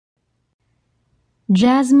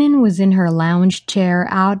Jasmine was in her lounge chair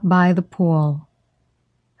out by the pool.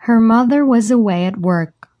 Her mother was away at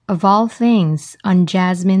work, of all things, on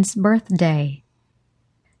Jasmine's birthday.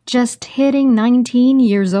 Just hitting 19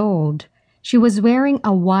 years old, she was wearing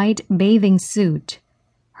a white bathing suit,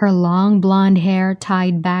 her long blonde hair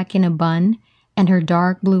tied back in a bun, and her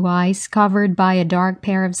dark blue eyes covered by a dark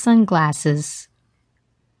pair of sunglasses.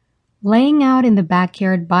 Laying out in the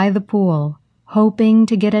backyard by the pool, hoping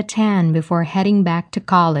to get a tan before heading back to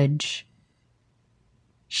college.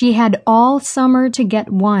 She had all summer to get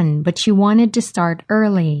one, but she wanted to start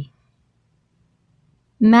early.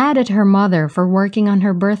 Mad at her mother for working on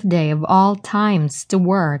her birthday of all times to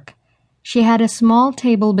work, she had a small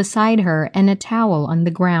table beside her and a towel on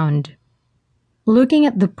the ground. Looking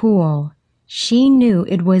at the pool, she knew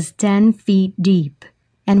it was 10 feet deep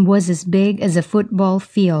and was as big as a football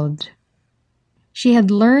field. She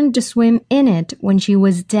had learned to swim in it when she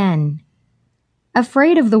was 10.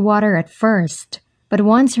 Afraid of the water at first, but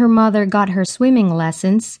once her mother got her swimming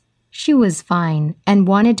lessons, she was fine and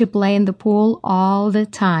wanted to play in the pool all the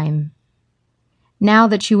time. Now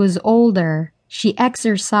that she was older, she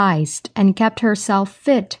exercised and kept herself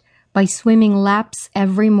fit by swimming laps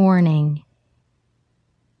every morning.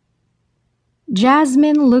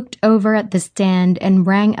 Jasmine looked over at the stand and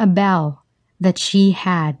rang a bell that she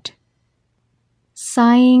had,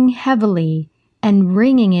 sighing heavily and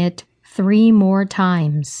ringing it 3 more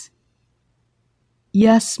times.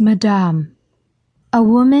 "Yes, madame." A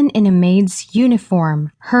woman in a maid's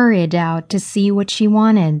uniform hurried out to see what she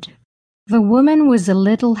wanted. The woman was a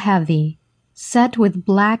little heavy, set with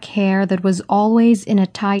black hair that was always in a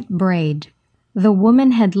tight braid. The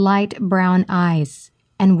woman had light brown eyes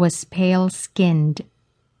and was pale-skinned.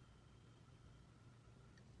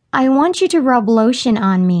 "I want you to rub lotion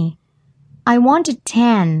on me. I want a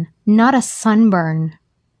tan, not a sunburn,"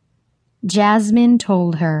 Jasmine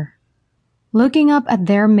told her, looking up at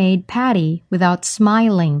their maid Patty without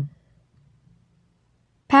smiling.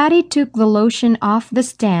 Patty took the lotion off the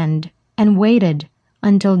stand and waited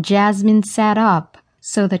until Jasmine sat up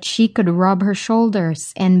so that she could rub her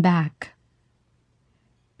shoulders and back.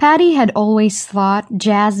 Patty had always thought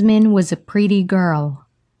Jasmine was a pretty girl,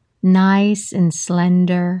 nice and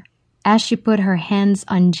slender, as she put her hands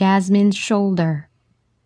on Jasmine's shoulder